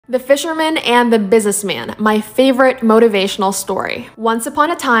The Fisherman and the Businessman, my favorite motivational story. Once upon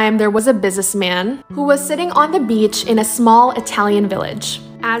a time, there was a businessman who was sitting on the beach in a small Italian village.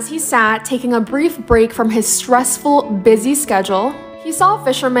 As he sat, taking a brief break from his stressful, busy schedule, he saw a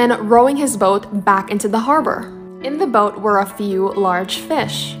fisherman rowing his boat back into the harbor. In the boat were a few large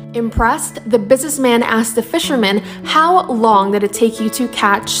fish. Impressed, the businessman asked the fisherman, "How long did it take you to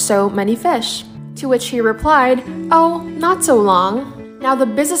catch so many fish?" To which he replied, "Oh, not so long." Now the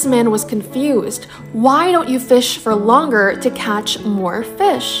businessman was confused. Why don't you fish for longer to catch more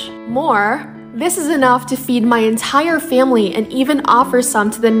fish? More? This is enough to feed my entire family and even offer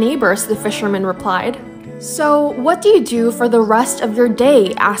some to the neighbors, the fisherman replied. So, what do you do for the rest of your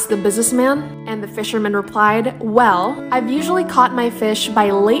day? Asked the businessman. And the fisherman replied, "Well, I've usually caught my fish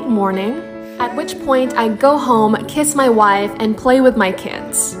by late morning, at which point I go home, kiss my wife, and play with my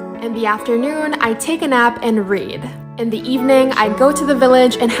kids. In the afternoon, I take a nap and read. In the evening, I go to the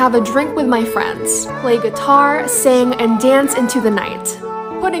village and have a drink with my friends, play guitar, sing, and dance into the night."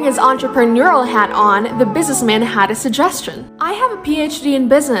 Putting his entrepreneurial hat on, the businessman had a suggestion. "I have a PhD in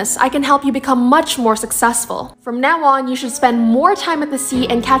business. I can help you become much more successful. From now on, you should spend more time at the sea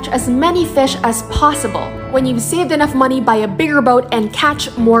and catch as many fish as possible. When you've saved enough money, buy a bigger boat and catch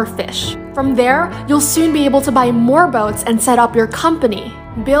more fish. From there, you'll soon be able to buy more boats and set up your company.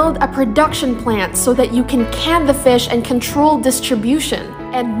 Build a production plant so that you can can the fish and control distribution,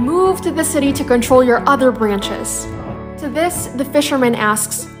 and move to the city to control your other branches." To this, the fisherman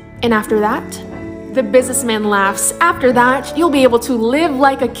asks, "And after that?" The businessman laughs, "After that, you'll be able to live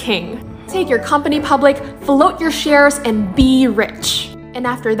like a king. Take your company public, float your shares, and be rich." "And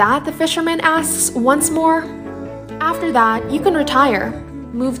after that?" the fisherman asks once more. "After that, you can retire,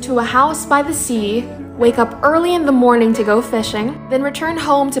 move to a house by the sea, wake up early in the morning to go fishing, then return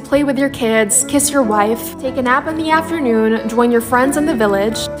home to play with your kids, kiss your wife, take a nap in the afternoon, join your friends in the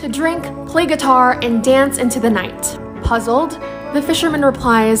village, to drink, play guitar, and dance into the night." Puzzled, the fisherman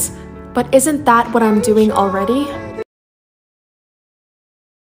replies, "But isn't that what I'm doing already?"